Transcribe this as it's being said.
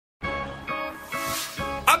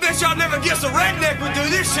y'all never guessed a redneck would do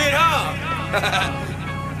this shit, huh?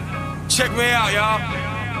 Check me out, y'all.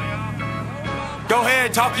 Go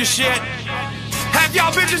ahead, talk your shit. Half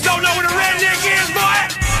y'all bitches don't know what a redneck is, boy.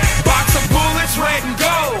 Box of bullets, red and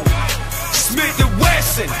gold. Smith &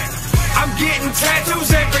 Wesson. I'm getting tattoos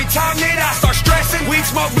every time that I start stressing. Weed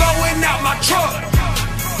smoke blowing out my truck.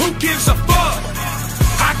 Who gives a fuck?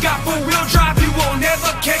 I got four-wheel drive, you won't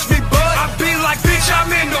never catch me, bud. I be like, bitch, I'm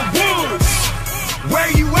in the woods. Where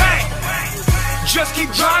you at? Just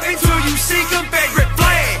keep driving till you see Confederate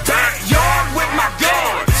flag. Backyard with my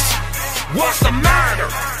guns. What's the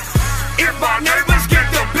matter? If our neighbors get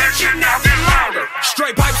the bitch and now get louder.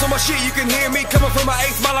 Straight pipes on my shit, you can hear me coming from my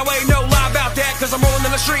 8th mile away. No lie about that, cause I'm rolling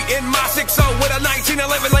in the street in my 6-0 with a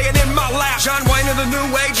 1911 laying in my lap. John Wayne of the new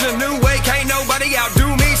age, the new way. Can't nobody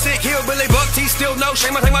outdo me. Sick hillbilly buck, T still no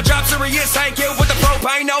shame. I take my job serious, ain't killed with the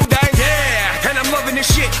propane, no dang. Yeah, and I'm loving this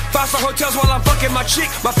shit. 5-star hotels while I'm fucking my chick.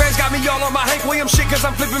 My fans got me all on my Hank Williams shit, cause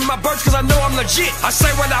I'm flipping my birds, cause I know I'm legit. I say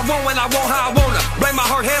what I want when I want how I wanna. Blame my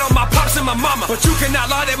hard head on my pops and my mama, but you cannot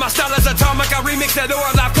lie that my style is atomic. I remix that or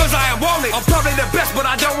alive cause I am wanted. I'm probably the best, but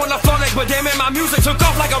I don't wanna flaunt it. But damn it, my music took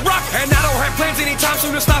off like a rocket, and I don't have plans anytime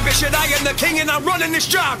soon to stop it. Shit, I am the king and I'm running this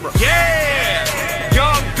genre. Yeah,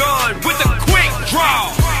 young gun with the quick draw.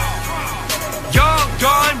 Young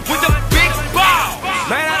gun with the big ball.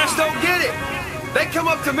 Man, I just don't get it. They come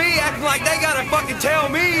up to me acting like they gotta fucking tell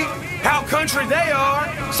me how country they are,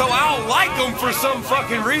 so I don't like them for some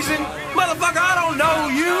fucking reason. Motherfucker, I don't know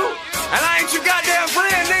you, and I ain't your goddamn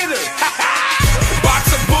friend neither. Box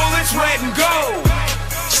of bullets, red and gold.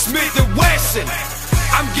 Smith & Wesson.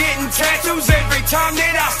 I'm getting tattoos every time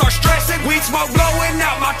that I start stressing. Weed smoke blowing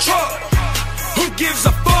out my truck. Who gives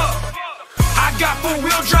a fuck? I got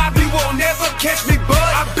four-wheel drive, you won't never catch me, bud.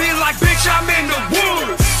 I be like, bitch, I'm in the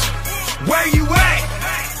woods. Where you at?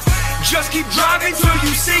 Just keep driving till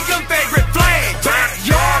you see Confederate flag.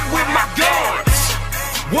 Backyard with my guns.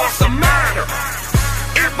 What's the matter?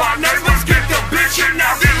 If our neighbors get the bitch and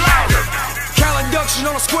now get louder. Calinduction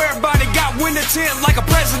on a square body, got window tint like a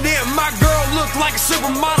president. My girl looked like a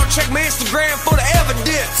supermodel, check my Instagram for the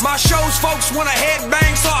evidence. My shows, folks wanna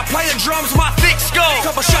headbang, so I play the drums with my thick skull.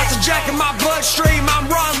 Couple shots of Jack in my bloodstream, I'm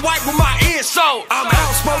Ron White with my ears soaked. I'm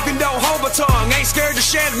outspoken, don't hold my tongue, ain't scared to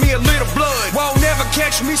shed me a little blood. Won't never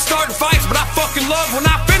catch me starting fights, but I fucking love when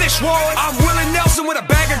I finish one. I'm Willie Nelson with a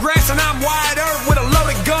bag of grass, and I'm Wyatt Earp with a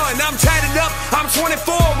loaded gun. I'm tatted up, I'm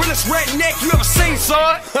 24, realest redneck you ever seen,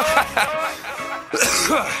 son.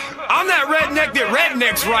 I'm that redneck that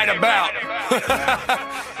rednecks write about.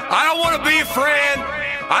 I don't want to be a friend.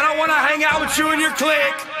 I don't want to hang out with you and your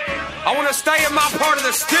clique. I want to stay in my part of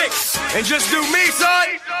the sticks and just do me,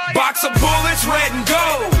 son. Box of bullets, red and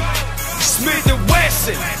gold. Smith &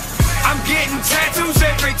 Wesson. I'm getting tattoos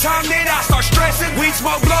every time that I start stressing. Weed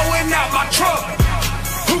smoke blowing out my truck.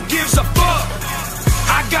 Who gives a fuck?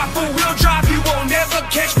 I got four-wheel drive, you won't never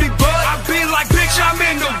catch me, bud. I be like, bitch, I'm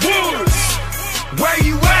in the woods. Where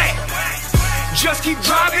you at? Just keep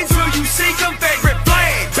driving till you see them.